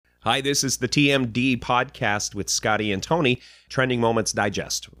Hi, this is the TMD podcast with Scotty and Tony, Trending Moments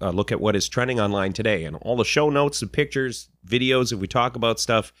Digest. Look at what is trending online today. And all the show notes and pictures, videos, if we talk about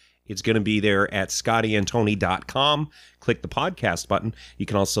stuff, it's going to be there at scottyandtony.com. Click the podcast button. You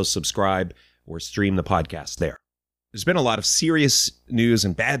can also subscribe or stream the podcast there. There's been a lot of serious news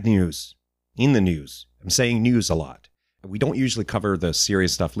and bad news in the news. I'm saying news a lot. We don't usually cover the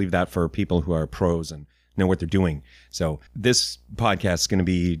serious stuff. Leave that for people who are pros and know what they're doing. So this podcast is going to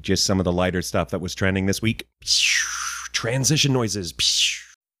be just some of the lighter stuff that was trending this week. Transition noises.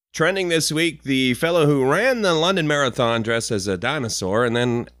 Trending this week, the fellow who ran the London Marathon dressed as a dinosaur and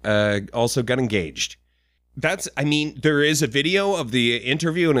then also got engaged. There is a video of the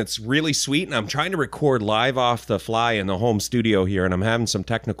interview and it's really sweet. And I'm trying to record live off the fly in the home studio here and I'm having some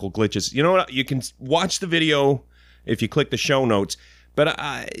technical glitches. You know what? You can watch the video if you click the show notes. But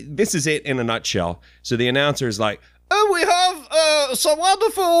this is it in a nutshell. So the announcer is like, "Oh, we have some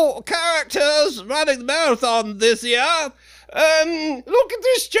wonderful characters running the marathon this year. Look at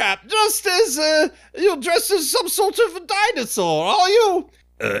this chap, you're dressed as some sort of a dinosaur, are you?"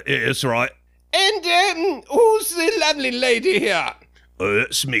 It's right. "And who's the lovely lady here?"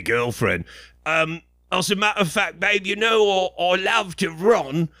 It's me girlfriend. As a matter of fact, babe, you know I love to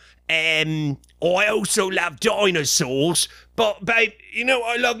run. I also love dinosaurs. But, babe, you know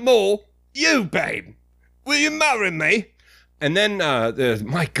what I love more? You, babe. Will you marry me?" And then,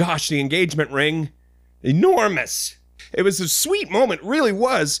 my gosh, the engagement ring, enormous. It was a sweet moment, really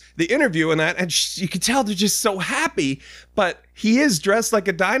was, the interview and that, and you could tell they're just so happy, but he is dressed like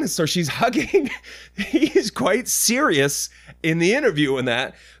a dinosaur. She's hugging. He is quite serious in the interview and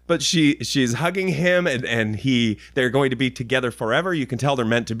that, but she's hugging him, and they're going to be together forever. You can tell they're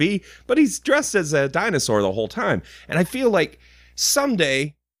meant to be, but he's dressed as a dinosaur the whole time. And I feel like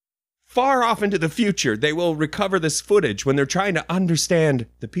someday, far off into the future, they will recover this footage when they're trying to understand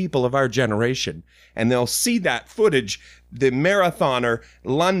the people of our generation. And they'll see that footage, the marathoner,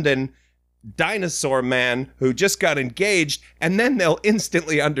 London dinosaur man who just got engaged, and then they'll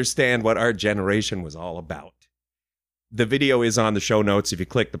instantly understand what our generation was all about. The video is on the show notes if you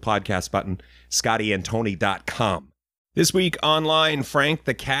click the podcast button, scottyandtony.com. This week online, Frank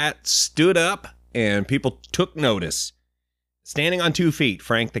the cat stood up and people took notice. Standing on 2 feet,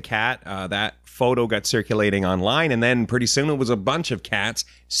 Frank the cat, that photo got circulating online, and then pretty soon it was a bunch of cats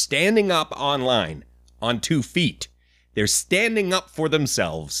standing up online on 2 feet. They're standing up for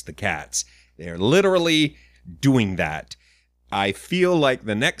themselves, the cats. They're literally doing that. I feel like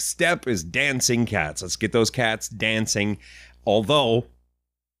the next step is dancing cats. Let's get those cats dancing. Although,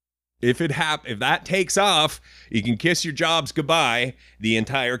 if that takes off, you can kiss your jobs goodbye, the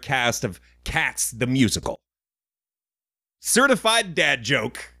entire cast of Cats the Musical. Certified dad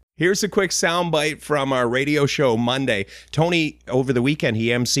joke. Here's a quick soundbite from our radio show Monday. Tony, over the weekend, he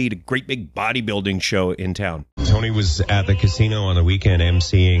emceed a great big bodybuilding show in town. Tony was at the casino on the weekend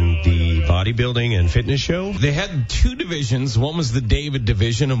emceeing the bodybuilding and fitness show. They had 2 divisions. One was the David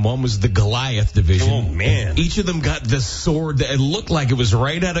division and one was the Goliath division. Oh, man. And each of them got the sword that it looked like it was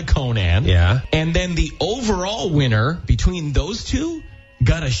right out of Conan. Yeah. And then the overall winner between those 2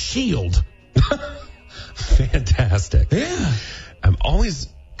 got a shield. Fantastic. Yeah. I'm always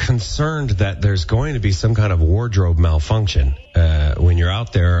concerned that there's going to be some kind of wardrobe malfunction. When you're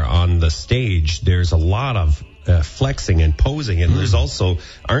out there on the stage, there's a lot of flexing and posing, and there's also,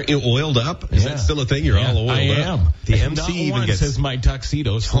 aren't you oiled up? Is that still a thing? You're all oiled up. I am. The and MC not even once gets has my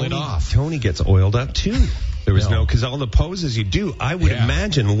tuxedo slid off. Tony gets oiled up too. There was because all the poses you do, I would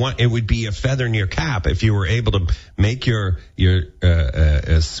imagine it would be a feather in your cap if you were able to make your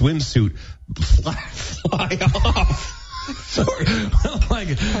swimsuit fly off. Sorry. Like,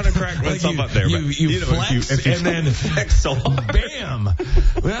 I'm gonna crack myself up there. You flex and then flex so hard. Bam.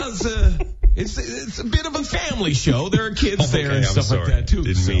 Well, it's a bit of a family show. There are kids there and stuff like that too.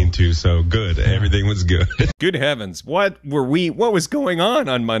 Didn't mean to. So good. Yeah. Everything was good. Good heavens. What was going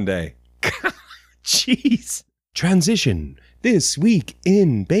on Monday? Jeez. Transition. This week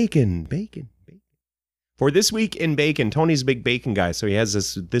in bacon. For This Week in Bacon, Tony's a big bacon guy, so he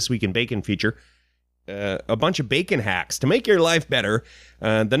has This Week in Bacon feature. A bunch of bacon hacks to make your life better.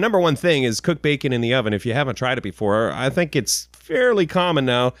 The number one thing is cook bacon in the oven. If you haven't tried it before, I think it's fairly common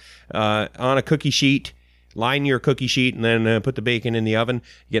now. On a cookie sheet, line your cookie sheet, and then put the bacon in the oven.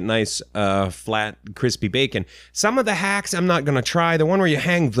 You get nice, flat, crispy bacon. Some of the hacks I'm not going to try. The one where you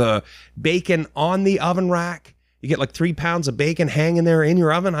hang the bacon on the oven rack. You get like 3 pounds of bacon hanging there in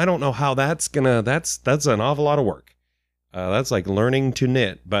your oven. I don't know how that's an awful lot of work. That's like learning to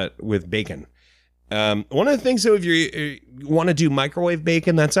knit, but with bacon. One of the things, though, if you want to do microwave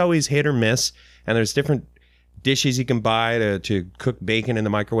bacon, that's always hit or miss. And there's different dishes you can buy to cook bacon in the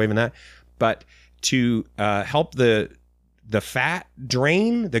microwave and that. But to help the fat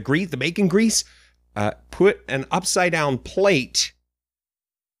drain, the bacon grease, put an upside down plate,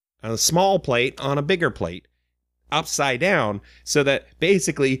 a small plate on a bigger plate, upside down, so that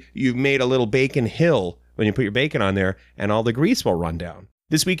basically you've made a little bacon hill when you put your bacon on there, and all the grease will run down.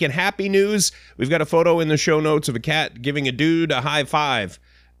 This week in happy news, we've got a photo in the show notes of a cat giving a dude a high five.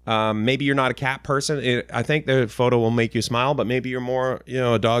 Maybe you're not a cat person. I think the photo will make you smile, but maybe you're more,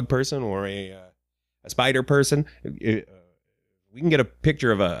 a dog person or a spider person. We can get a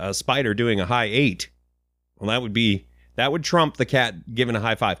picture of a spider doing a high 8. Well, that would trump the cat giving a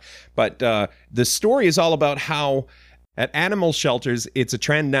high five. But the story is all about how at animal shelters, it's a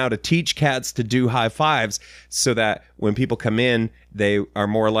trend now to teach cats to do high fives so that when people come in, they are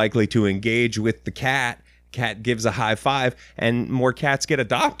more likely to engage with the cat. Cat gives a high five, and more cats get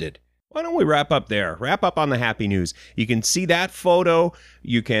adopted. Why don't we wrap up there? Wrap up on the happy news. You can see that photo.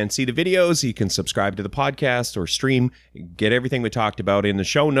 You can see the videos. You can subscribe to the podcast or stream. Get everything we talked about in the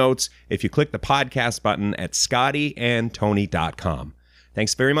show notes if you click the podcast button at scottyandtony.com.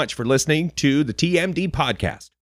 Thanks very much for listening to the TMD Podcast.